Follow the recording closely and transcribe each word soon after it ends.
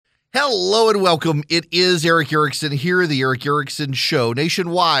Hello and welcome. It is Eric Erickson here, the Eric Erickson Show.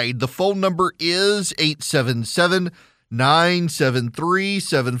 Nationwide, the phone number is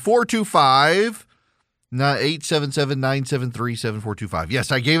 877-973-7425. 877-973-7425.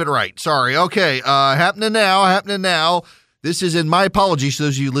 Yes, I gave it right. Sorry. Okay, happening now. This is, in my apologies to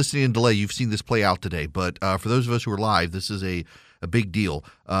those of you listening in delay. You've seen this play out today, but for those of us who are live, this is a big deal.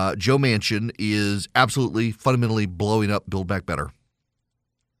 Joe Manchin is absolutely, fundamentally blowing up Build Back Better.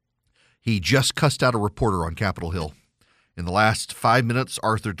 He just cussed out a reporter on Capitol Hill. In the last 5 minutes,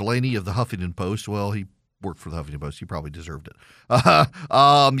 Arthur Delaney of the Huffington Post, well, he worked for the Huffington Post. He probably deserved it.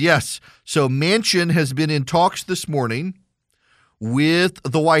 Yes. So Manchin has been in talks this morning with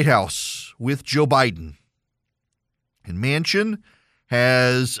the White House, with Joe Biden. And Manchin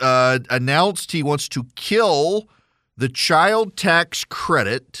has announced he wants to kill the child tax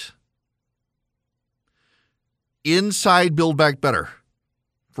credit inside Build Back Better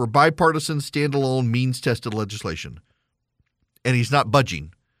for bipartisan, standalone, means-tested legislation. And he's not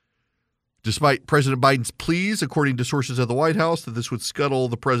budging. Despite President Biden's pleas, according to sources at the White House, that this would scuttle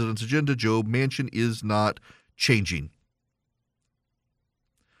the president's agenda, Joe Manchin is not changing.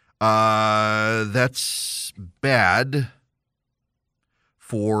 That's bad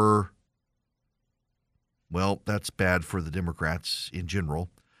that's bad for the Democrats in general.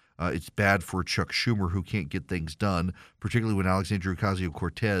 It's bad for Chuck Schumer, who can't get things done, particularly when Alexandria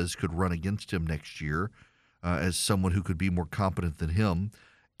Ocasio-Cortez could run against him next year as someone who could be more competent than him.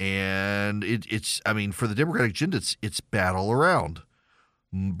 And it's for the Democratic agenda, it's bad all around.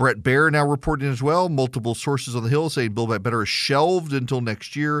 Brett Baer now reporting as well. Multiple sources on the Hill saying Build Back Better is shelved until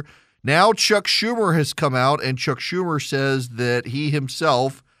next year. Now Chuck Schumer has come out, and Chuck Schumer says that he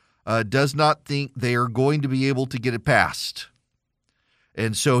himself does not think they are going to be able to get it passed.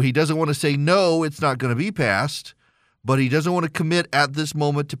 And so he doesn't want to say, no, it's not going to be passed, but he doesn't want to commit at this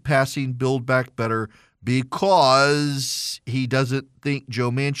moment to passing Build Back Better because he doesn't think Joe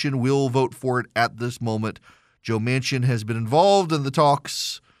Manchin will vote for it at this moment. Joe Manchin has been involved in the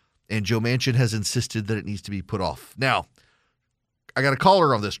talks, and Joe Manchin has insisted that it needs to be put off. Now, I got a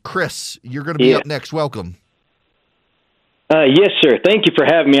caller on this. Chris, you're going to be up next. Welcome. Yes, sir. Thank you for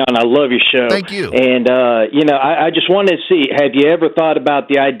having me on. I love your show. Thank you. And, I just wanted to see, have you ever thought about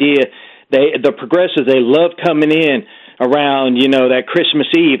the idea, the progressives, they love coming in around, that Christmas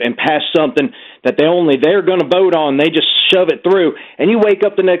Eve and pass something that they're going to vote on. They just shove it through. And you wake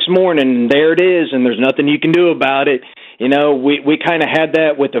up the next morning and there it is, and there's nothing you can do about it. We kind of had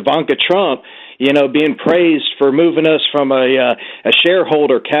that with Ivanka Trump, being praised for moving us from a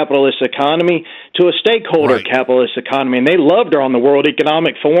shareholder capitalist economy to a stakeholder capitalist economy. And they loved her on the World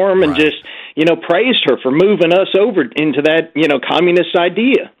Economic Forum and just, praised her for moving us over into that, communist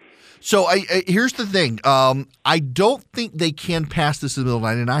idea. So here's the thing. I don't think they can pass this in the middle of the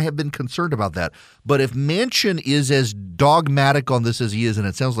night, and I have been concerned about that. But if Manchin is as dogmatic on this as he is, and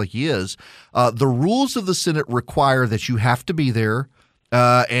it sounds like he is, the rules of the Senate require that you have to be there,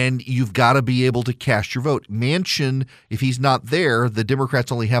 and you've got to be able to cast your vote. Manchin, if he's not there, the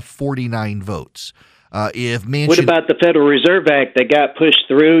Democrats only have 49 votes. If Manchin, what about the Federal Reserve Act that got pushed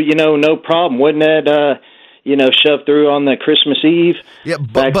through? No problem. Wasn't that shoved through on the Christmas Eve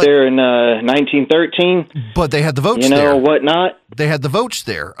back there in 1913? But they had the votes there. Whatnot. They had the votes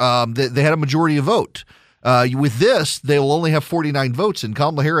there. They had a majority of vote. With this, they'll only have 49 votes, and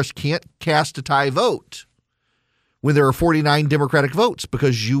Kamala Harris can't cast a tie vote when there are 49 Democratic votes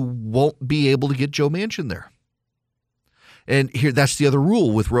because you won't be able to get Joe Manchin there. And here, that's the other rule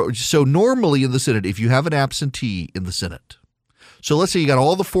with so normally in the Senate, if you have an absentee in the Senate, so let's say you got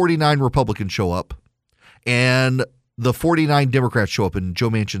all the 49 Republicans show up and the 49 Democrats show up and Joe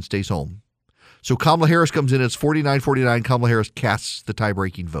Manchin stays home. So Kamala Harris comes in, it's 49-49, Kamala Harris casts the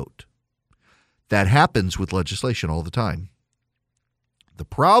tie-breaking vote. That happens with legislation all the time. The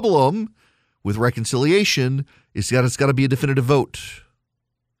problem with reconciliation is that it's got to be a definitive vote.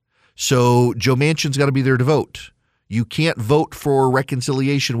 So Joe Manchin's got to be there to vote. You can't vote for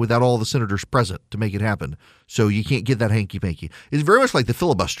reconciliation without all the senators present to make it happen. So you can't get that hanky-panky. It's very much like the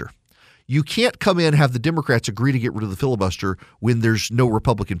filibuster. You can't come in and have the Democrats agree to get rid of the filibuster when there's no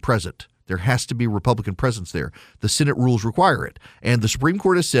Republican present. There has to be Republican presence there. The Senate rules require it. And the Supreme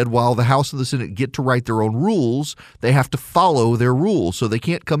Court has said while the House and the Senate get to write their own rules, they have to follow their rules. So they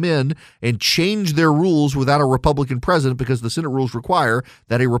can't come in and change their rules without a Republican present because the Senate rules require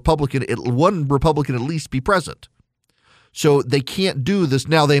that one Republican at least be present. So they can't do this.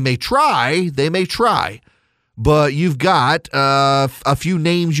 Now, they may try, but you've got a few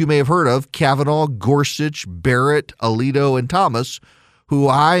names you may have heard of: Kavanaugh, Gorsuch, Barrett, Alito, and Thomas, who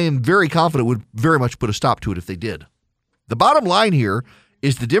I am very confident would very much put a stop to it if they did. The bottom line here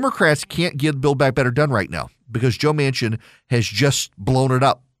is the Democrats can't get Build Back Better done right now because Joe Manchin has just blown it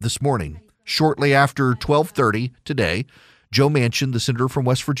up this morning. Shortly after 12:30 today, Joe Manchin, the senator from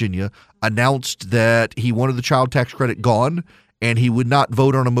West Virginia, announced that he wanted the child tax credit gone and he would not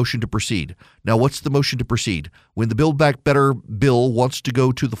vote on a motion to proceed. Now, what's the motion to proceed? When the Build Back Better bill wants to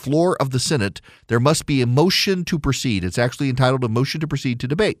go to the floor of the Senate, there must be a motion to proceed. It's actually entitled a motion to proceed to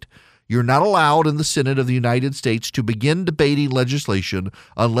debate. You're not allowed in the Senate of the United States to begin debating legislation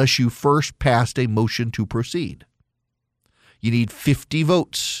unless you first passed a motion to proceed. You need 50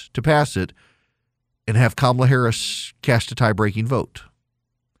 votes to pass it and have Kamala Harris cast a tie-breaking vote.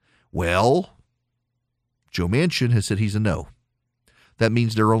 Well, Joe Manchin has said he's a no. That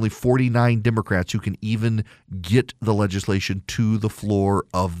means there are only 49 Democrats who can even get the legislation to the floor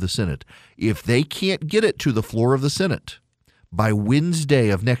of the Senate. If they can't get it to the floor of the Senate by Wednesday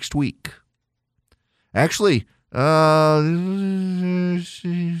of next week, actually,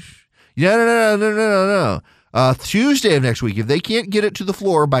 Tuesday of next week, if they can't get it to the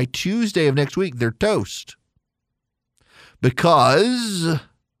floor by Tuesday of next week, they're toast because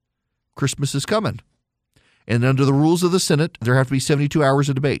Christmas is coming. And under the rules of the Senate, there have to be 72 hours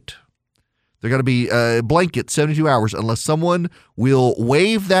of debate. There got to be a blanket 72 hours. Unless someone will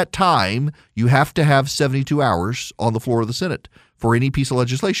waive that time, you have to have 72 hours on the floor of the Senate for any piece of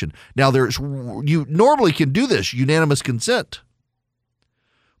legislation. Now, you normally can do this, unanimous consent.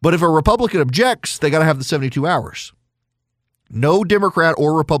 But if a Republican objects, they got to have the 72 hours. No Democrat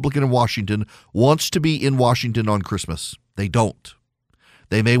or Republican in Washington wants to be in Washington on Christmas. They don't.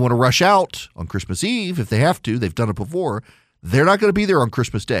 They may want to rush out on Christmas Eve if they have to. They've done it before. They're not going to be there on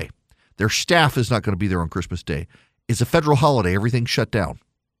Christmas Day. Their staff is not going to be there on Christmas Day. It's a federal holiday. Everything's shut down.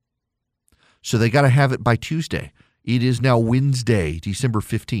 So they got to have it by Tuesday. It is now Wednesday, December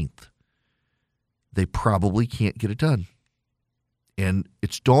 15th. They probably can't get it done. And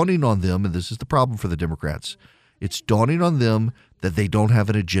it's dawning on them, and this is the problem for the Democrats, it's dawning on them that they don't have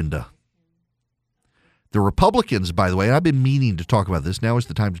an agenda. The Republicans, by the way, and I've been meaning to talk about this. Now is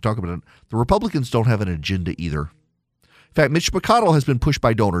the time to talk about it. The Republicans don't have an agenda either. In fact, Mitch McConnell has been pushed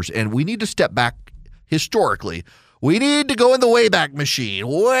by donors, and we need to step back historically. We need to go in the Wayback Machine,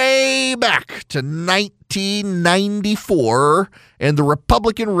 way back to 1994 and the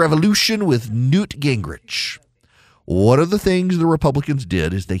Republican Revolution with Newt Gingrich. One of the things the Republicans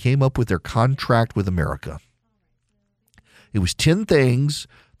did is they came up with their contract with America. It was 10 things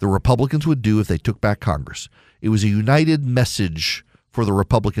the Republicans would do if they took back Congress. It was a united message for the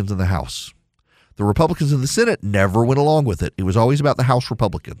Republicans in the House. The Republicans in the Senate never went along with it. It was always about the House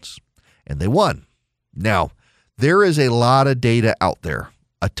Republicans, and they won. Now, there is a lot of data out there,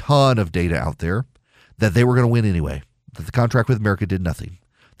 a ton of data out there, that they were going to win anyway, that the contract with America did nothing.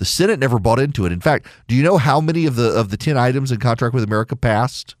 The Senate never bought into it. In fact, do you know how many of the 10 items in contract with America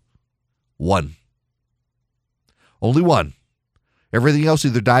passed? One. Only one. Everything else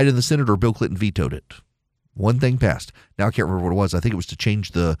either died in the Senate or Bill Clinton vetoed it. One thing passed. Now I can't remember what it was. I think it was to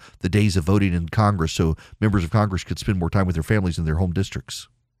change the days of voting in Congress so members of Congress could spend more time with their families in their home districts.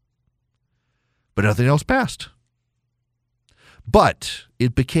 But nothing else passed. But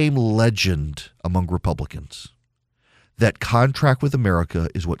it became legend among Republicans that contract with America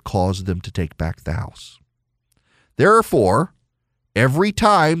is what caused them to take back the House. Therefore, every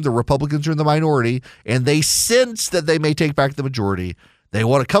time the Republicans are in the minority and they sense that they may take back the majority, they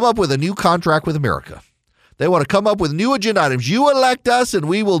want to come up with a new contract with America. They want to come up with new agenda items. You elect us and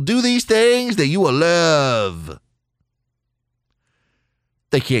we will do these things that you will love.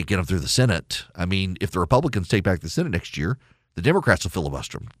 They can't get them through the Senate. I mean, if the Republicans take back the Senate next year, the Democrats will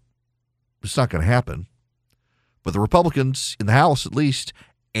filibuster them. It's not going to happen. But the Republicans in the House, at least,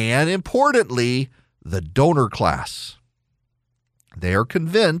 and importantly, the donor class, they are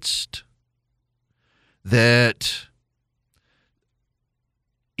convinced that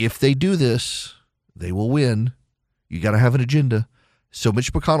if they do this, they will win. You got to have an agenda. So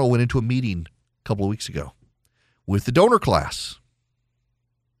Mitch McConnell went into a meeting a couple of weeks ago with the donor class.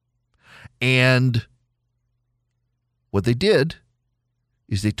 And what they did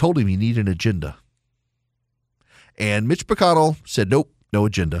is they told him you need an agenda. And Mitch McConnell said, nope, no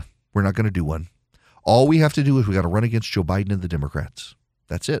agenda. We're not going to do one. All we have to do is we got to run against Joe Biden and the Democrats.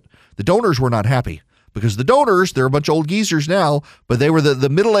 That's it. The donors were not happy because the donors, they're a bunch of old geezers now, but they were the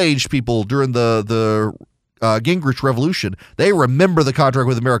middle-aged people during the Gingrich Revolution. They remember the contract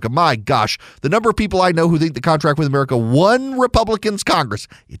with America. My gosh, the number of people I know who think the contract with America won Republicans Congress.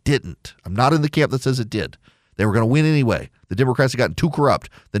 It didn't. I'm not in the camp that says it did. They were going to win anyway. The Democrats had gotten too corrupt.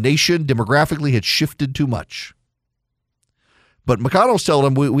 The nation demographically had shifted too much. But McConnell's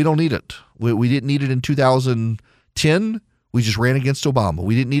telling them we don't need it. We didn't need it in 2010. We just ran against Obama.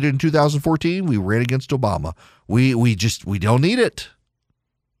 We didn't need it in 2014. We ran against Obama. We don't need it.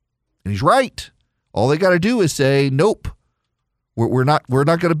 And he's right. All they got to do is say, nope, we're not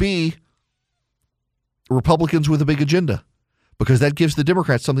going to be Republicans with a big agenda, because that gives the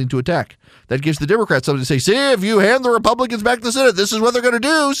Democrats something to attack. That gives the Democrats something to say, see, if you hand the Republicans back the Senate, this is what they're going to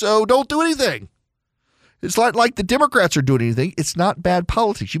do, so don't do anything. It's not like the Democrats are doing anything. It's not bad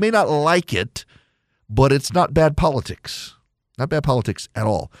politics. You may not like it, but it's not bad politics. Not bad politics at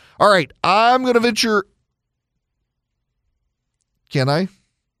all. All right, I'm going to venture. Can I?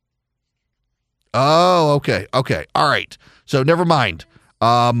 Oh, okay. All right. So never mind.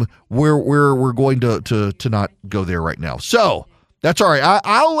 We're going to not go there right now. So that's all right.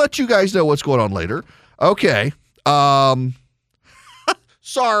 I'll let you guys know what's going on later. Okay.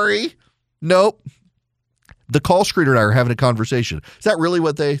 Sorry. Nope. The call screener and I are having a conversation. Is that really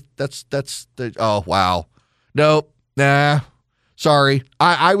what oh, wow. Nope. Nah. Sorry.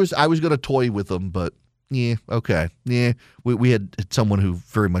 I was going to toy with them, but yeah, okay. Yeah. We had someone who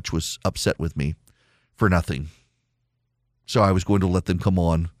very much was upset with me for nothing. So I was going to let them come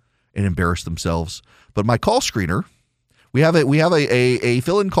on and embarrass themselves. But my call screener, we have a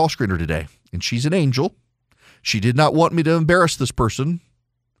fill-in call screener today, and she's an angel. She did not want me to embarrass this person.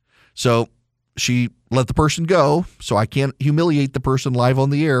 So she let the person go, so I can't humiliate the person live on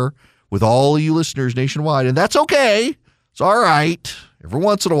the air with all of you listeners nationwide. And that's okay. It's all right. Every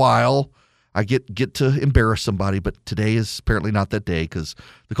once in a while, I get to embarrass somebody, but today is apparently not that day, because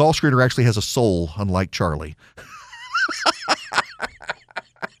the call screener actually has a soul, unlike Charlie.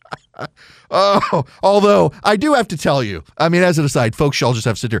 Oh, although I do have to tell you, I mean, as an aside, folks, y'all just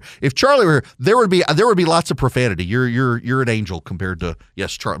have to sit here. If Charlie were here, there would be lots of profanity. You're an angel compared to,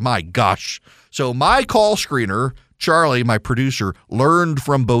 yes, Charlie. My gosh. So my call screener, Charlie, my producer, learned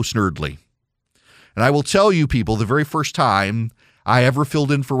from Bo Snerdley. And I will tell you, people, the very first time I ever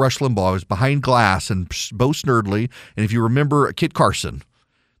filled in for Rush Limbaugh, I was behind glass, and Bo Snerdley, and if you remember Kit Carson,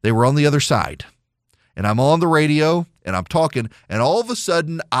 they were on the other side. And I'm on the radio, and I'm talking, and all of a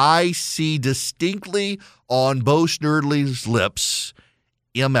sudden, I see distinctly on Bo Snerdley's lips,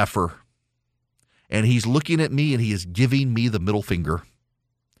 MFer. And he's looking at me, and he is giving me the middle finger.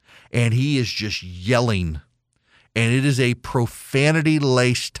 And he is just yelling. And it is a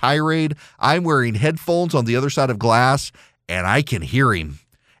profanity-laced tirade. I'm wearing headphones on the other side of glass, and I can hear him.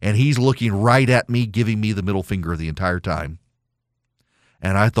 And he's looking right at me, giving me the middle finger the entire time.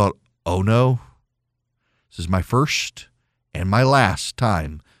 And I thought, oh no, this is my first and my last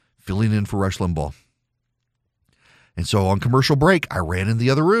time filling in for Rush Limbaugh. And so on commercial break, I ran in the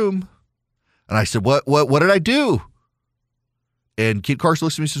other room, and I said, what did I do? And Kit Carson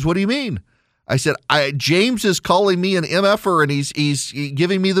looks at me and says, what do you mean? I said, James is calling me an MFer, and he's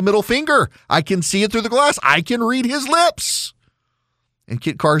giving me the middle finger. I can see it through the glass. I can read his lips. And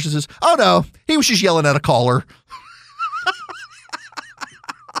Kit Carson says, oh no, he was just yelling at a caller.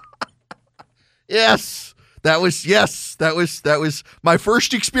 Yes, that was my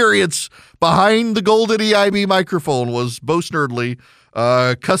first experience behind the golden EIB microphone, was Bo Snerdley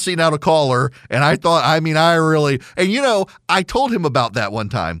cussing out a caller. And I thought, I told him about that one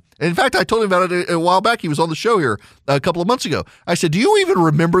time. And in fact, I told him about it a while back. He was on the show here a couple of months ago. I said, do you even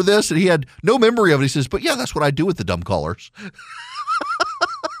remember this? And he had no memory of it. He says, but yeah, that's what I do with the dumb callers.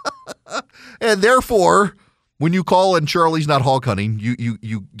 And therefore, when you call and Charlie's not hog hunting,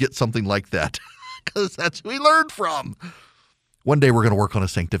 you get something like that, because that's who we learned from. One day we're going to work on a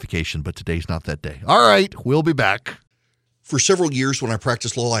sanctification, but today's not that day. All right, we'll be back. For several years when I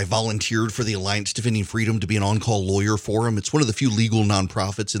practiced law, I volunteered for the Alliance Defending Freedom to be an on-call lawyer for them. It's one of the few legal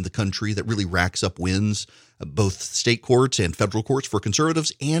nonprofits in the country that really racks up wins, both state courts and federal courts, for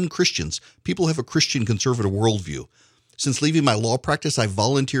conservatives and Christians. People have a Christian conservative worldview. Since leaving my law practice, I've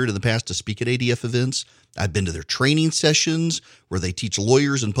volunteered in the past to speak at ADF events. I've been to their training sessions where they teach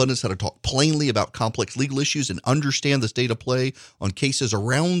lawyers and pundits how to talk plainly about complex legal issues and understand the state of play on cases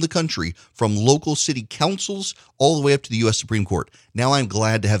around the country, from local city councils all the way up to the U.S. Supreme Court. Now I'm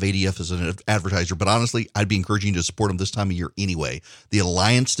glad to have ADF as an advertiser, but honestly, I'd be encouraging you to support them this time of year anyway. The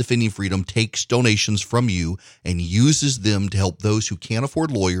Alliance Defending Freedom takes donations from you and uses them to help those who can't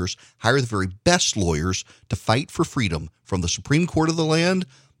afford lawyers hire the very best lawyers to fight for freedom, from the Supreme Court of the land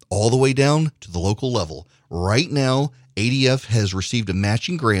all the way down to the local level. Right now, ADF has received a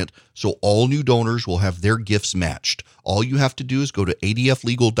matching grant, so all new donors will have their gifts matched. All you have to do is go to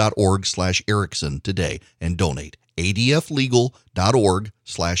adflegal.org/Erickson today and donate.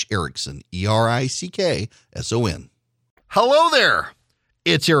 adflegal.org/Erickson, ERICKSON. Hello there.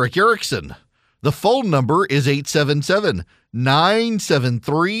 It's Eric Erickson. The phone number is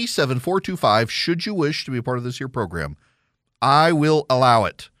 877-973-7425 should you wish to be a part of this here program. I will allow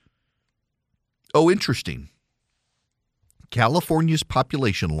it. Oh, interesting. California's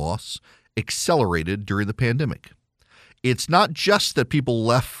population loss accelerated during the pandemic. It's not just that people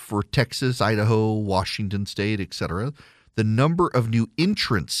left for Texas, Idaho, Washington State, etc. The number of new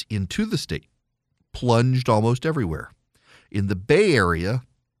entrants into the state plunged almost everywhere. In the Bay Area,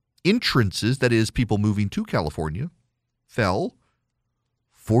 entrances, that is, people moving to California, fell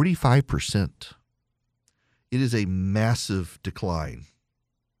 45%. It is a massive decline.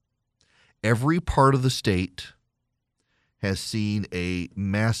 Every part of the state has seen a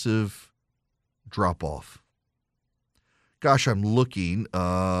massive drop-off. Gosh, I'm looking.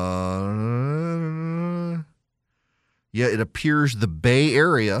 It appears the Bay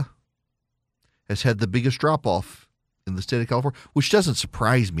Area has had the biggest drop-off in the state of California, which doesn't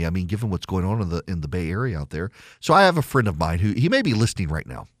surprise me. I mean, given what's going on in the Bay Area out there. So I have a friend of mine who, he may be listening right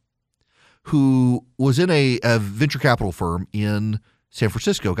now, who was in a venture capital firm in San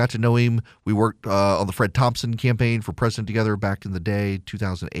Francisco. Got to know him. We worked on the Fred Thompson campaign for president together back in the day,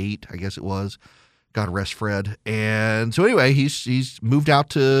 2008, I guess it was. God rest Fred. And so anyway, he's moved out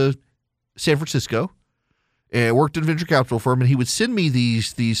to San Francisco and worked in a venture capital firm, and he would send me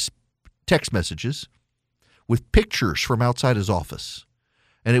these text messages with pictures from outside his office.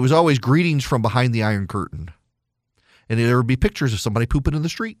 And it was always greetings from behind the Iron Curtain. And there would be pictures of somebody pooping in the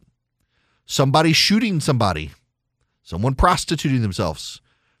street, somebody shooting somebody, someone prostituting themselves,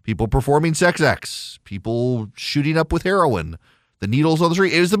 people performing sex acts, people shooting up with heroin, the needles on the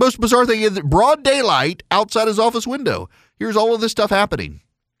street. It was the most bizarre thing. In broad daylight outside his office window. Here's all of this stuff happening.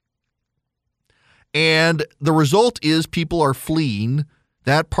 And the result is people are fleeing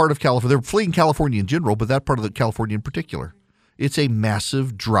that part of California. They're fleeing California in general, but that part of California in particular. It's a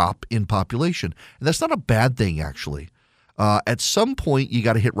massive drop in population. And that's not a bad thing, actually. At some point, you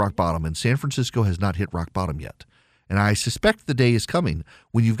got to hit rock bottom, and San Francisco has not hit rock bottom yet. And I suspect the day is coming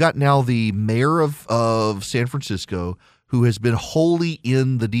when you've got now the mayor of San Francisco, who has been wholly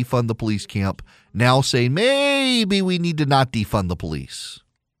in the defund the police camp, now saying maybe we need to not defund the police.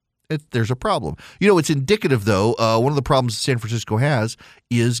 There's a problem. You know, it's indicative, though. One of the problems San Francisco has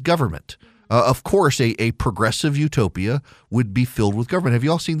is government. Of course, a progressive utopia would be filled with government. Have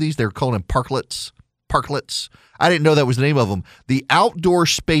you all seen these? They're calling them parklets. Parklets. I didn't know that was the name of them. The outdoor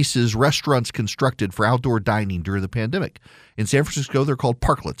spaces restaurants constructed for outdoor dining during the pandemic. In San Francisco, they're called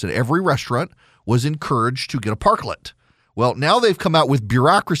parklets, and every restaurant was encouraged to get a parklet. Well, now they've come out with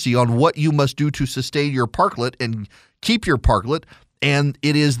bureaucracy on what you must do to sustain your parklet and keep your parklet, and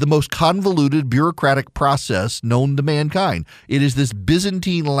it is the most convoluted bureaucratic process known to mankind. It is this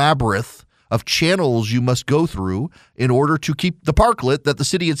Byzantine labyrinth of channels you must go through in order to keep the parklet that the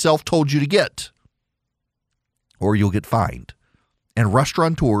city itself told you to get, or you'll get fined. And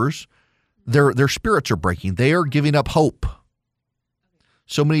restaurateurs, their spirits are breaking. They are giving up hope.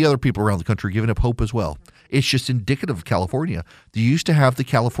 So many other people around the country are giving up hope as well. It's just indicative of California. They used to have the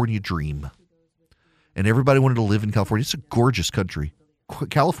California dream, and everybody wanted to live in California. It's a gorgeous country.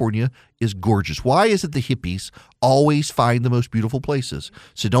 California is gorgeous. Why is it the hippies always find the most beautiful places?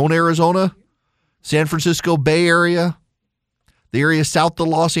 Sedona, Arizona, San Francisco Bay Area, the area south of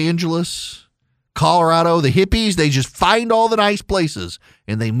Los Angeles, Colorado, the hippies, they just find all the nice places,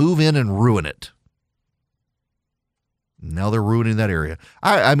 and they move in and ruin it. Now they're ruining that area.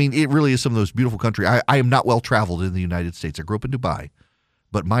 I mean, it really is some of those beautiful country. I am not well-traveled in the United States. I grew up in Dubai.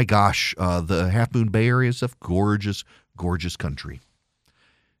 But my gosh, the Half Moon Bay Area stuff, gorgeous, gorgeous country.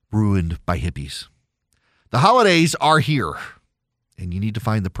 Ruined by hippies. The holidays are here, and you need to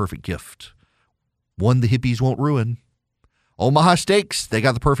find the perfect gift. One the hippies won't ruin. Omaha Steaks, they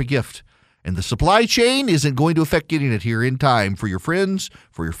got the perfect gift. And the supply chain isn't going to affect getting it here in time for your friends,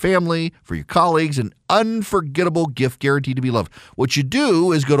 for your family, for your colleagues, an unforgettable gift guaranteed to be loved. What you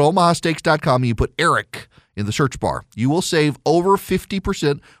do is go to omahasteaks.com and you put Eric in the search bar. You will save over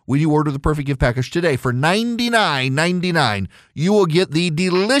 50% when you order the perfect gift package today. For $99.99, you will get the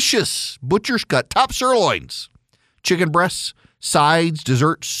delicious Butcher's Cut top sirloins, chicken breasts, sides,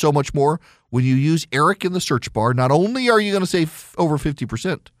 desserts, so much more. When you use Eric in the search bar, not only are you going to save over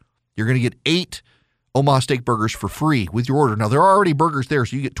 50%, you're going to get 8 Omaha Steak burgers for free with your order. Now, there are already burgers there,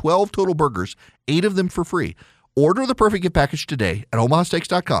 so you get 12 total burgers, 8 of them for free. Order the perfect gift package today at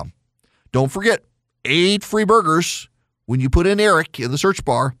omahasteaks.com. Don't forget, 8 free burgers when you put in Eric in the search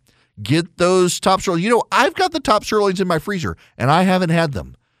bar. Get those top sirloins. You know, I've got the top sirloins in my freezer, and I haven't had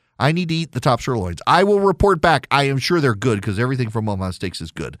them. I need to eat the top sirloins. I will report back. I am sure they're good because everything from Omaha Steaks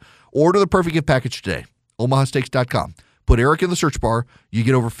is good. Order the perfect gift package today, omahasteaks.com. Put Eric in the search bar. You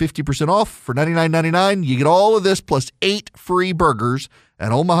get over 50% off for $99.99. You get all of this plus 8 free burgers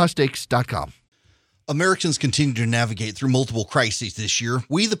at omahasteaks.com. Americans continue to navigate through multiple crises this year.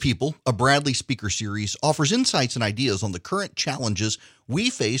 We the People, a Bradley speaker series, offers insights and ideas on the current challenges we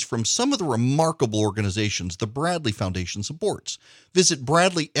face from some of the remarkable organizations the Bradley Foundation supports. Visit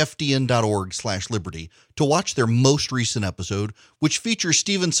bradleyfdn.org/liberty to watch their most recent episode, which features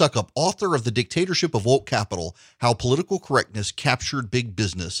Stephen Suckup, author of The Dictatorship of Woke Capital, How Political Correctness Captured Big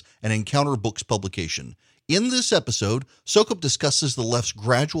Business, an Encounter Books publication. In this episode, Suckup discusses the left's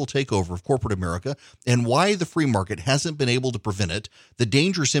gradual takeover of corporate America and why the free market hasn't been able to prevent it, the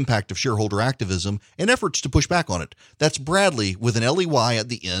dangerous impact of shareholder activism, and efforts to push back on it. That's Bradley with an LEY at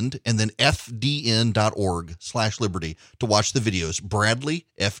the end and then fdn.org/liberty to watch the videos.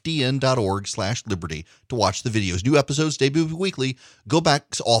 bradleyfdn.org/liberty to watch the videos. New episodes debut weekly. Go back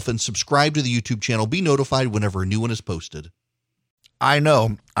often, subscribe to the YouTube channel, be notified whenever a new one is posted. I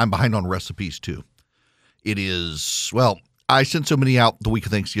know I'm behind on recipes too. It is, well, I sent so many out the week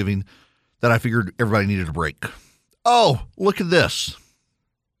of Thanksgiving that I figured everybody needed a break. Oh, look at this.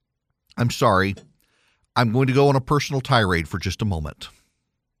 I'm sorry. I'm going to go on a personal tirade for just a moment.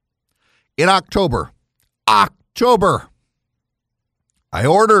 In October, I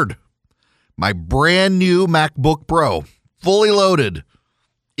ordered my brand new MacBook Pro, fully loaded,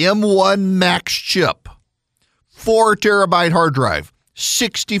 M1 Max chip, 4 terabyte hard drive,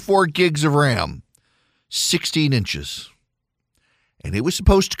 64 gigs of RAM. 16 inches. And it was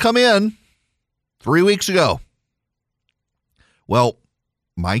supposed to come in 3 weeks ago. Well,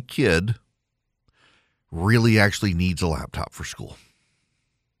 my kid really actually needs a laptop for school.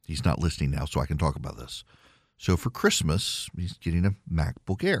 He's not listening now, so I can talk about this. So for Christmas, he's getting a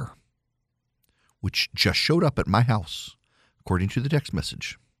MacBook Air, which just showed up at my house, according to the text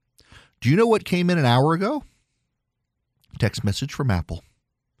message. Do you know what came in an hour ago? Text message from Apple.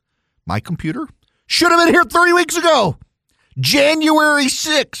 My computer should have been here 3 weeks ago, January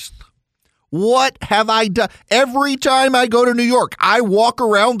 6th. What have I done? Every time I go to New York, I walk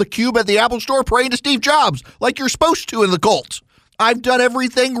around the cube at the Apple store praying to Steve Jobs, like you're supposed to in the cult. I've done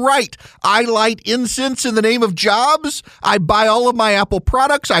everything right. I light incense in the name of Jobs. I buy all of my Apple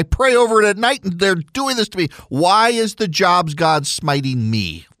products. I pray over it at night, and they're doing this to me. Why is the Jobs God smiting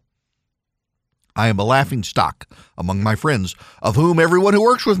me? I am a laughing stock among my friends, of whom everyone who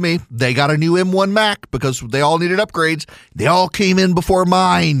works with me, they got a new M1 Mac because they all needed upgrades. They all came in before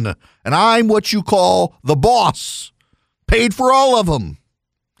mine, and I'm what you call the boss, paid for all of them.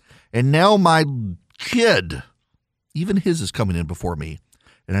 And now my kid, even his is coming in before me.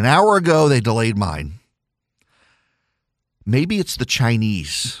 And an hour ago, they delayed mine. Maybe it's the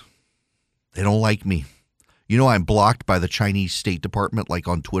Chinese. They don't like me. You know, I'm blocked by the Chinese State Department, like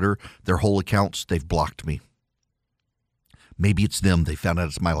on Twitter. Their whole accounts, they've blocked me. Maybe it's them. They found out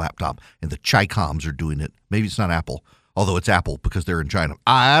it's my laptop, and the Chi-Coms are doing it. Maybe it's not Apple, although it's Apple because they're in China.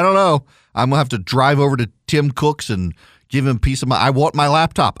 I don't know. I'm going to have to drive over to Tim Cook's and give him a piece of my... I want my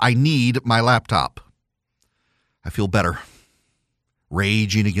laptop. I need my laptop. I feel better.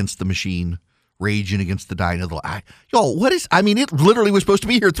 Raging against the machine. Raging against the dying of the... Y'all, what is... I mean, it literally was supposed to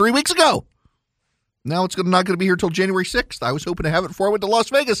be here 3 weeks ago. Now it's not going to be here till January 6th. I was hoping to have it before I went to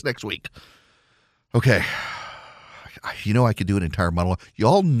Las Vegas next week. Okay. You know I could do an entire monologue.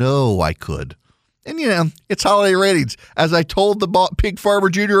 Y'all know I could. And, you know, it's holiday ratings. As I told the Pig Farmer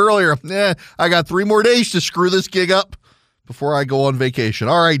Jr. earlier, I got 3 more days to screw this gig up before I go on vacation.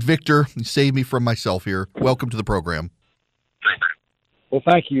 All right, Victor, you saved me from myself here. Welcome to the program. Well,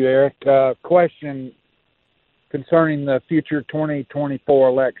 thank you, Eric. Question concerning the future 2024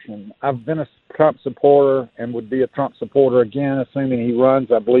 election. I've been a Trump supporter and would be a Trump supporter again, assuming he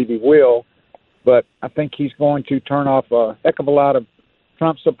runs. I believe he will. But I think he's going to turn off a heck of a lot of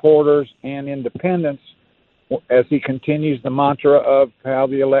Trump supporters and independents as he continues the mantra of how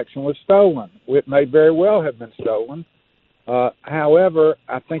the election was stolen. It may very well have been stolen. However,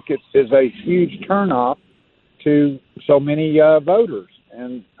 I think it is a huge turnoff to so many voters.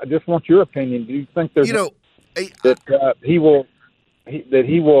 And I just want your opinion. Do you think there's that he will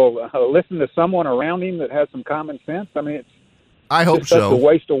listen to someone around him that has some common sense? I mean, I hope so. It's a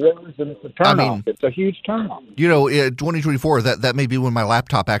waste of words, and it's a turnoff. I mean, it's a huge turnoff. You know, 2024, that may be when my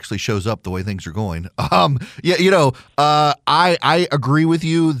laptop actually shows up the way things are going. I agree with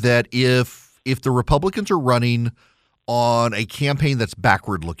you that if the Republicans are running on a campaign that's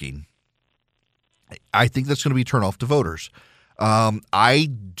backward looking, I think that's going to be a turnoff to voters. I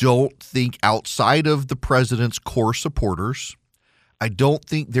don't think outside of the president's core supporters, I don't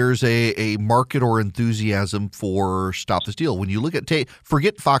think there's a market or enthusiasm for Stop the Steal. When you look at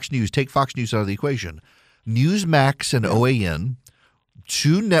forget Fox News, take Fox News out of the equation. Newsmax and OAN,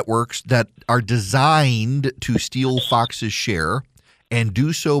 2 networks that are designed to steal Fox's share and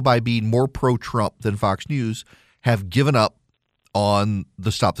do so by being more pro-Trump than Fox News, have given up on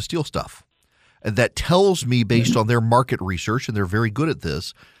the Stop the Steal stuff. And that tells me, based on their market research, and they're very good at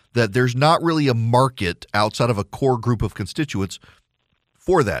this, that there's not really a market outside of a core group of constituents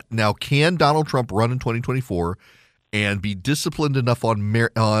for that. Now, can Donald Trump run in 2024 and be disciplined enough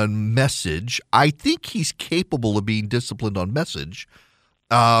on message? I think he's capable of being disciplined on message.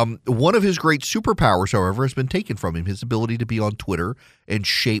 One of his great superpowers, however, has been taken from him, his ability to be on Twitter and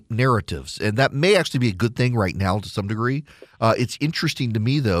shape narratives. And that may actually be a good thing right now to some degree. It's interesting to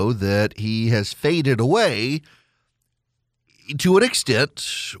me, though, that he has faded away to an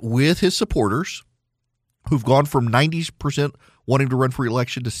extent with his supporters, who've gone from 90% wanting to run for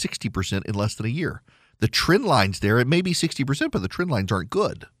election to 60% in less than a year. The trend lines there, it may be 60%, but the trend lines aren't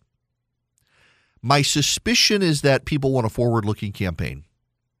good. My suspicion is that people want a forward-looking campaign.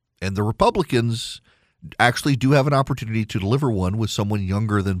 And the Republicans actually do have an opportunity to deliver one with someone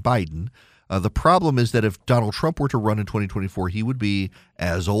younger than Biden. The problem is that if Donald Trump were to run in 2024, he would be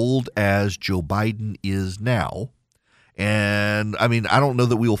as old as Joe Biden is now. And, I mean, I don't know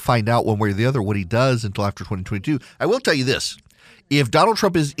that we will find out one way or the other what he does until after 2022. I will tell you this. If Donald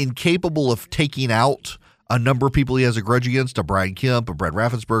Trump is incapable of taking out a number of people he has a grudge against, a Brian Kemp, a Brad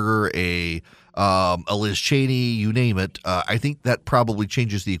Raffensperger, a Liz Cheney, you name it, I think that probably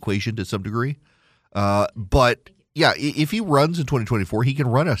changes the equation to some degree. But, yeah, if he runs in 2024, he can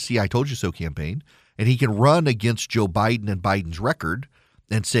run a See I Told You So campaign, and he can run against Joe Biden and Biden's record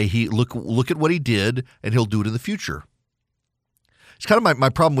and say, look at what he did, and he'll do it in the future. It's kind of my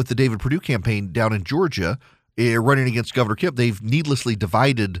problem with the David Perdue campaign down in Georgia, running against Governor Kemp. They've needlessly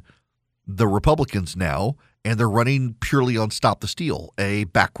divided the Republicans now, and they're running purely on Stop the Steal, a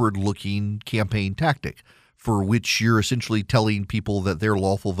backward-looking campaign tactic for which you're essentially telling people that their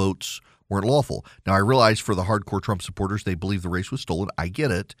lawful votes weren't lawful. Now, I realize for the hardcore Trump supporters, they believe the race was stolen. I get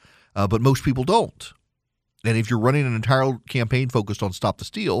it, but most people don't. And if you're running an entire campaign focused on Stop the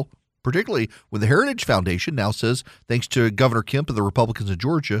Steal, particularly when the Heritage Foundation now says, thanks to Governor Kemp and the Republicans in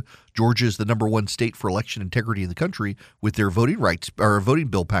Georgia, Georgia is the number one state for election integrity in the country with their voting rights or voting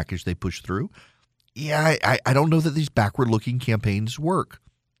bill package they pushed through. Yeah, I don't know that these backward-looking campaigns work.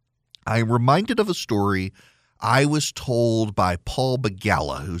 I'm reminded of a story I was told by Paul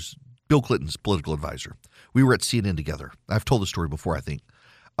Begala, who's Bill Clinton's political advisor. We were at CNN together. I've told the story before, I think.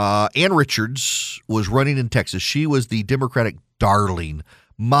 Ann Richards was running in Texas. She was the Democratic darling.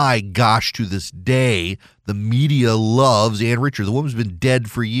 My gosh, to this day, the media loves Ann Richards. The woman's been dead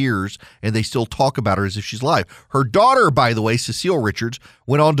for years, and they still talk about her as if she's alive. Her daughter, by the way, Cecile Richards,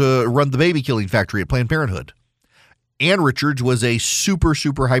 went on to run the baby killing factory at Planned Parenthood. Ann Richards was a super,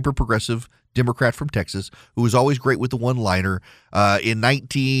 super hyper-progressive Democrat from Texas who was always great with the one-liner. In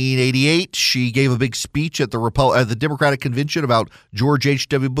 1988, she gave a big speech at the Democratic Convention about George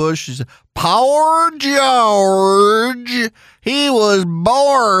H.W. Bush. She said, "Poor George, he was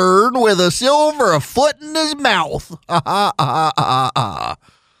born with a silver foot in his mouth."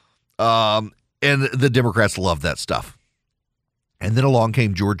 And the Democrats loved that stuff. And then along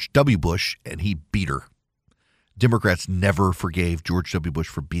came George W. Bush, and he beat her. Democrats never forgave George W. Bush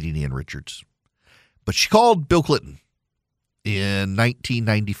for beating Ann Richards. But she called Bill Clinton in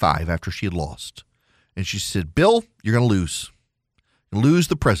 1995 after she had lost. And she said, "Bill, you're going to lose. You're going to lose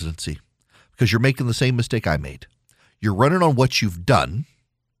the presidency because you're making the same mistake I made. You're running on what you've done,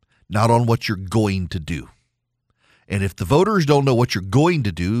 not on what you're going to do. And if the voters don't know what you're going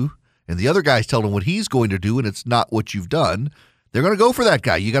to do and the other guy's telling them what he's going to do and it's not what you've done, they're going to go for that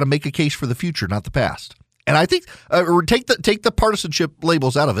guy. You got to make a case for the future, not the past." And I think take the partisanship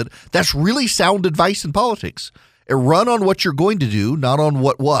labels out of it. That's really sound advice in politics. Run on what you're going to do, not on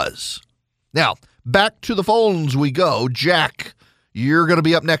what was. Now, back to the phones we go. Jack, you're going to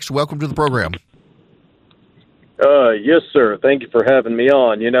be up next. Welcome to the program. Yes, sir. Thank you for having me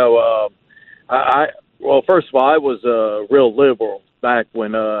on. Well, first of all, I was a real liberal back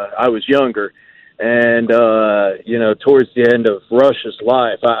when I was younger. And, towards the end of Rush's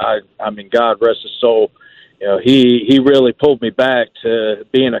life, I mean, God rest his soul, he really pulled me back to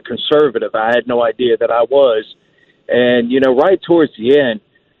being a conservative. I had no idea that I was. And, right towards the end,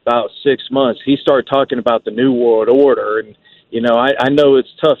 about 6 months, he started talking about the New World Order. And, I know it's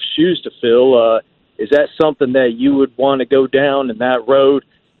tough shoes to fill. Is that something that you would want to go down in that road?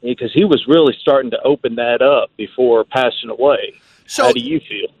 Because he was really starting to open that up before passing away. So, how do you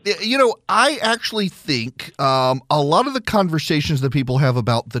feel? I actually think a lot of the conversations that people have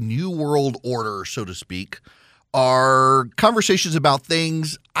about the New World Order, so to speak, are conversations about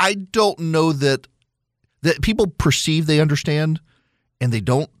things I don't know that people perceive they understand, and they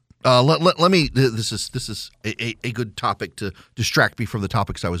don't Let me. This is a good topic to distract me from the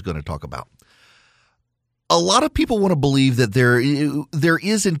topics I was going to talk about. A lot of people want to believe that there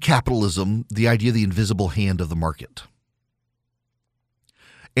is in capitalism the idea of the invisible hand of the market.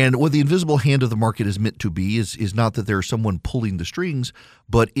 And what the invisible hand of the market is meant to be is not that there's someone pulling the strings,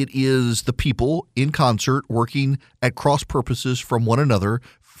 but it is the people in concert working at cross purposes from one another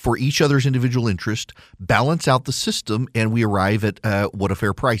for each other's individual interest, balance out the system, and we arrive at what a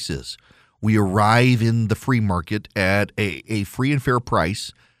fair price is. We arrive in the free market at a free and fair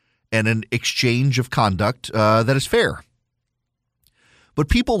price and an exchange of conduct that is fair. But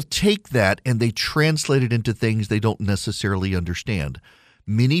people take that and they translate it into things they don't necessarily understand.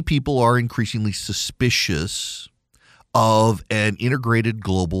 Many people are increasingly suspicious of an integrated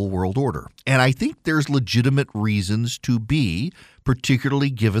global world order. And I think there's legitimate reasons to be, particularly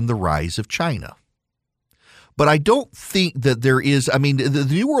given the rise of China. But I don't think that there is, the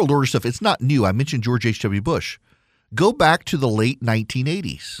New World Order stuff, it's not new. I mentioned George H.W. Bush. Go back to the late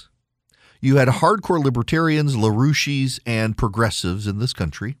 1980s. You had hardcore libertarians, LaRouches, and progressives in this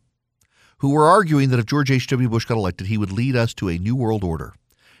country who were arguing that if George H.W. Bush got elected, he would lead us to a new world order.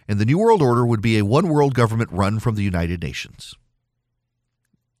 And the new world order would be a one world government run from the United Nations.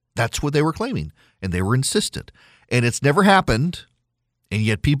 That's what they were claiming, and they were insistent. And it's never happened, and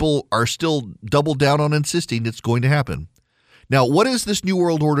yet people are still doubled down on insisting it's going to happen. Now, what is this new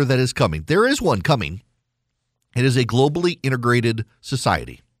world order that is coming? There is one coming. It is a globally integrated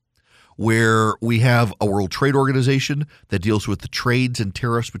society, where we have a World Trade Organization that deals with the trades and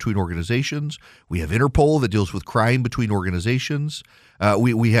tariffs between organizations. We have Interpol that deals with crime between organizations.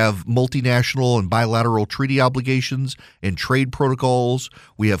 We have multinational and bilateral treaty obligations and trade protocols.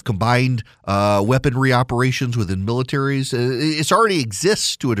 We have combined weaponry operations within militaries. It already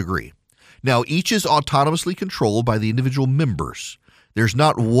exists to a degree. Now, each is autonomously controlled by the individual members. There's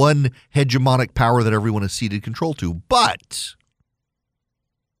not one hegemonic power that everyone is ceded control to, but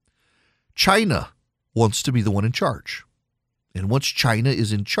China wants to be the one in charge. And once China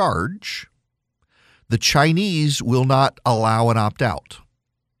is in charge, the Chinese will not allow an opt-out.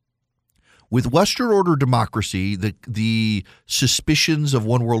 With Western order democracy, the suspicions of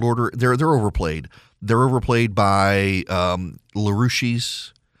one world order, they're overplayed. They're overplayed by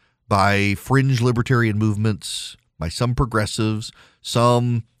LaRouches, by fringe libertarian movements, by some progressives,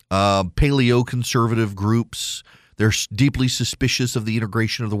 some paleo-conservative groups. They're deeply suspicious of the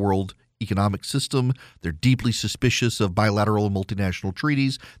integration of the world economic system. They're deeply suspicious of bilateral and multinational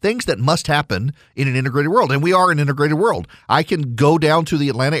treaties, things that must happen in an integrated world. And we are an integrated world. I can go down to the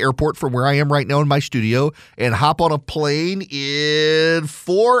Atlanta airport from where I am right now in my studio and hop on a plane in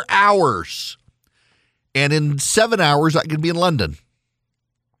 4 hours. And in 7 hours, I can be in London.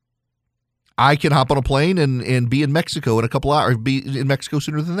 I can hop on a plane and be in Mexico in a couple hours, be in Mexico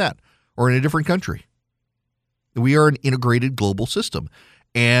sooner than that, or in a different country. We are an integrated global system.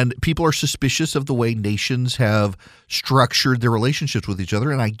 And people are suspicious of the way nations have structured their relationships with each other.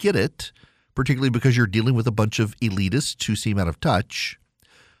 And I get it, particularly because you're dealing with a bunch of elitists who seem out of touch.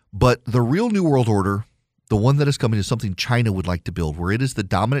 But the real New World Order, the one that is coming, is something China would like to build, where it is the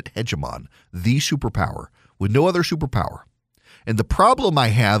dominant hegemon, the superpower, with no other superpower. And the problem I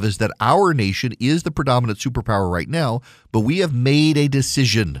have is that our nation is the predominant superpower right now, but we have made a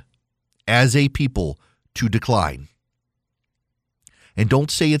decision as a people to decline. And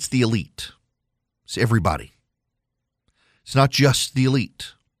don't say it's the elite. It's everybody. It's not just the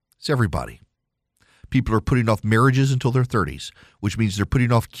elite. It's everybody. People are putting off marriages until their 30s, which means they're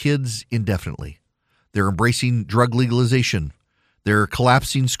putting off kids indefinitely. They're embracing drug legalization. They're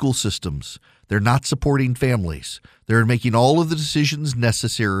collapsing school systems. They're not supporting families. They're making all of the decisions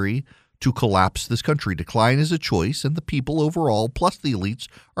necessary to collapse this country. Decline is a choice, and the people overall, plus the elites,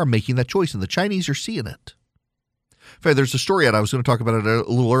 are making that choice, and the Chinese are seeing it. In fact, there's a story I was going to talk about it a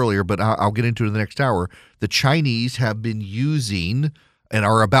little earlier, but I'll get into it in the next hour. The Chinese have been using and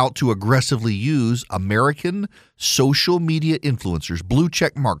are about to aggressively use American social media influencers, blue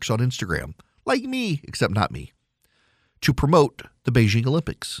check marks on Instagram, like me, except not me, to promote the Beijing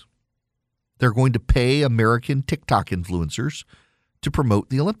Olympics. They're going to pay American TikTok influencers to promote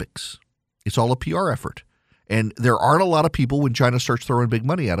the Olympics. It's all a PR effort. And there aren't a lot of people when China starts throwing big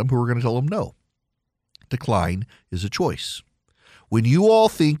money at them who are going to tell them no. Decline is a choice. When you all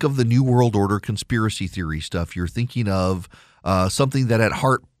think of the New World Order conspiracy theory stuff, you're thinking of something that at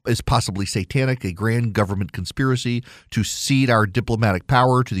heart is possibly satanic, a grand government conspiracy to cede our diplomatic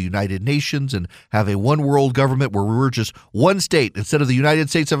power to the United Nations and have a one world government where we're just one state. Instead of the United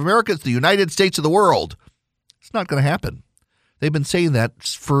States of America, it's the United States of the world. It's not going to happen. They've been saying that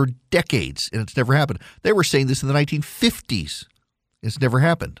for decades, and it's never happened. They were saying this in the 1950s. It's never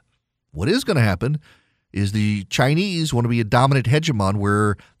happened. What is going to happen is the Chinese want to be a dominant hegemon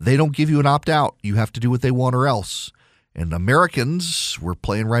where they don't give you an opt-out. You have to do what they want or else. And Americans, we're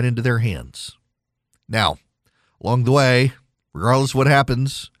playing right into their hands. Now, along the way, regardless of what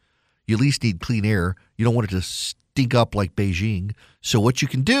happens, you at least need clean air. You don't want it to stink up like Beijing. So what you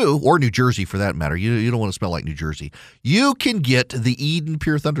can do, or New Jersey for that matter, you don't want to smell like New Jersey. You can get the Eden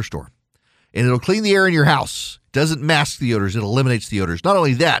Pure Thunderstorm, and it'll clean the air in your house. Doesn't mask the odors. It eliminates the odors. Not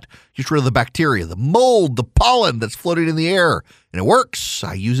only that, gets rid of the bacteria, the mold, the pollen that's floating in the air. And it works.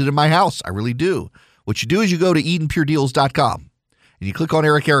 I use it in my house. I really do. What you do is you go to EdenPureDeals.com and you click on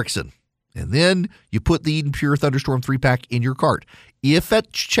Eric Erickson. And then you put the Eden Pure Thunderstorm 3-pack in your cart. If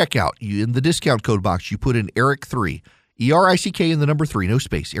at checkout, in the discount code box, you put in ERIC3, ERICK in the number 3, no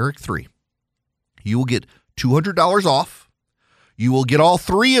space, ERIC3, you will get $200 off. You will get all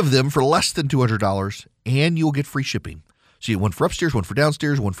 3 of them for less than $200, and you'll get free shipping. So you get one for upstairs, one for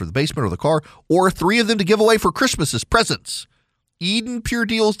downstairs, one for the basement or the car, or 3 of them to give away for Christmas as presents.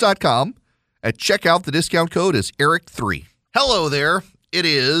 EdenPureDeals.com. At checkout, the discount code is ERIC3. Hello there. It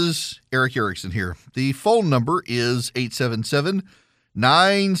is Eric Erickson here. The phone number is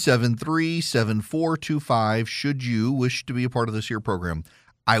 877-973-7425. Should you wish to be a part of this here program,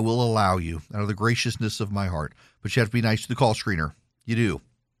 I will allow you out of the graciousness of my heart. But you have to be nice to the call screener. You do.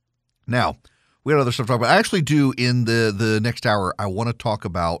 Now, we had other stuff to talk about. I actually do in the next hour. I want to talk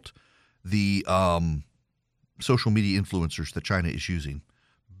about the social media influencers that China is using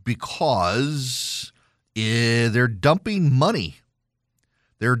because they're dumping money.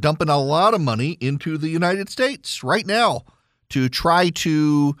 They're dumping a lot of money into the United States right now to try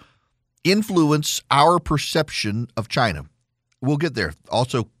to influence our perception of China. We'll get there.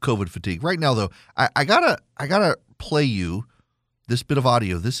 Also, COVID fatigue. Right now, though, I gotta play you this bit of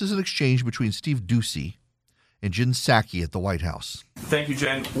audio. This is an exchange between Steve Doocy and Jen Psaki at the White House. Thank you,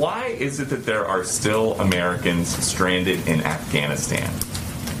 Jen. Why is it that there are still Americans stranded in Afghanistan?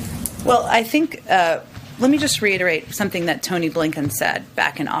 Well, I think, let me just reiterate something that Tony Blinken said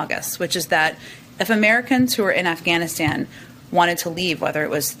back in August, which is that if Americans who are in Afghanistan wanted to leave, whether it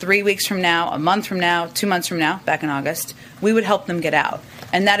was 3 weeks from now, a month from now, 2 months from now, back in August, we would help them get out.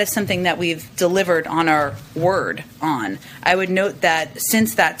 And that is something that we've delivered on our word on. I would note that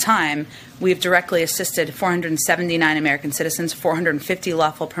since that time, we've directly assisted 479 American citizens, 450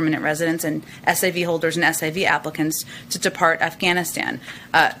 lawful permanent residents, and SIV holders and SIV applicants to depart Afghanistan.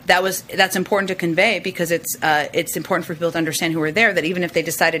 That's important to convey because it's important for people to understand who are there, that even if they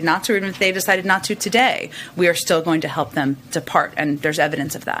decided not to, or even if they decided not to today, we are still going to help them depart, and there's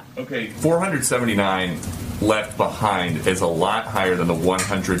evidence of that. Okay, 479 left behind is a lot higher than the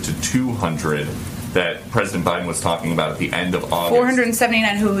 100 to 200 that President Biden was talking about at the end of August.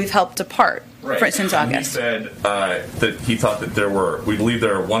 479 who we've helped depart since August. He said that he thought that we believe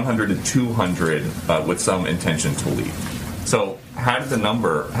there are 100 to 200 with some intention to leave. So how did you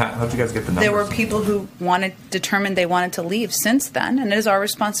guys get the number? There were people who determined they wanted to leave since then, and it is our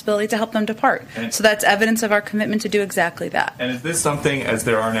responsibility to help them depart. So that's evidence of our commitment to do exactly that. And is this something, as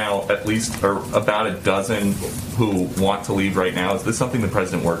there are now at least about a dozen who want to leave right now, is this something the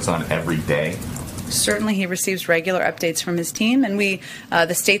president works on every day? Certainly, he receives regular updates from his team, and the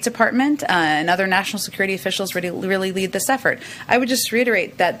State Department and other national security officials really lead this effort. I would just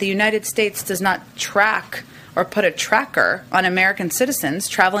reiterate that the United States does not track or put a tracker on American citizens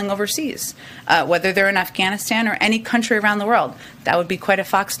traveling overseas, whether they're in Afghanistan or any country around the world. That would be quite a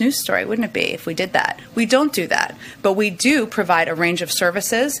Fox News story, wouldn't it be, if we did that? We don't do that, but we do provide a range of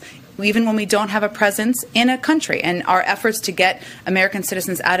services even when we don't have a presence in a country. And our efforts to get American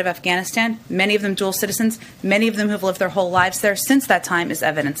citizens out of Afghanistan, many of them dual citizens, many of them who've lived their whole lives there since that time, is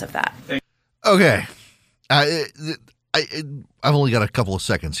evidence of that. Okay. I've only got a couple of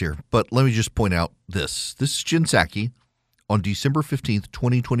seconds here, but let me just point out this. This is Jen Psaki on December 15th,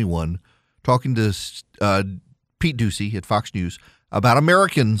 2021, talking to Pete Doocy at Fox News about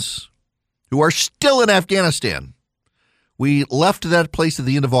Americans who are still in Afghanistan. We left that place at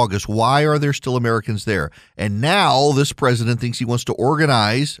the end of August. Why are there still Americans there? And now this president thinks he wants to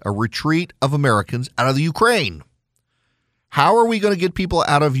organize a retreat of Americans out of the Ukraine. How are we going to get people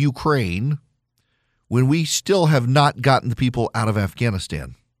out of Ukraine when we still have not gotten the people out of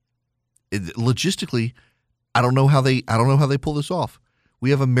Afghanistan? Logistically, I don't know how they pull this off. We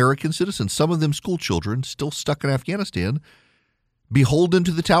have American citizens, some of them school children, still stuck in Afghanistan, beholden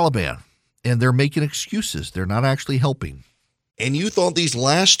to the Taliban, and they're making excuses. They're not actually helping. And you thought these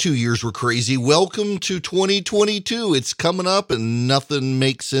last 2 years were crazy. Welcome to 2022. It's coming up and nothing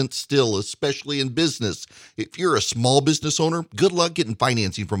makes sense still, especially in business. If you're a small business owner, good luck getting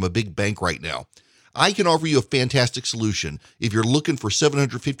financing from a big bank right now. I can offer you a fantastic solution if you're looking for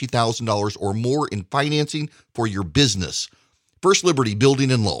 $750,000 or more in financing for your business. First Liberty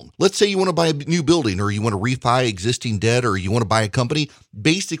Building and Loan. Let's say you want to buy a new building, or you want to refi existing debt, or you want to buy a company.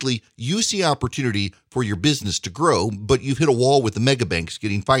 Basically, you see opportunity for your business to grow, but you've hit a wall with the mega banks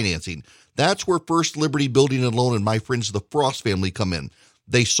getting financing. That's where First Liberty Building and Loan and my friends, the Frost family, come in.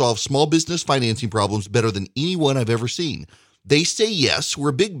 They solve small business financing problems better than anyone I've ever seen. They say yes,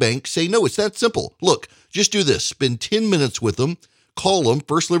 where big banks say no. It's that simple. Look, just do this. Spend 10 minutes with them. Call them,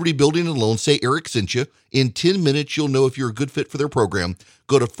 First Liberty Building and Loan. Say Eric sent you. In 10 minutes, you'll know if you're a good fit for their program.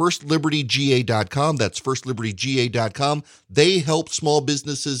 Go to firstlibertyga.com. That's firstlibertyga.com. They help small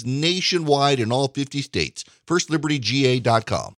businesses nationwide in all 50 states. firstlibertyga.com.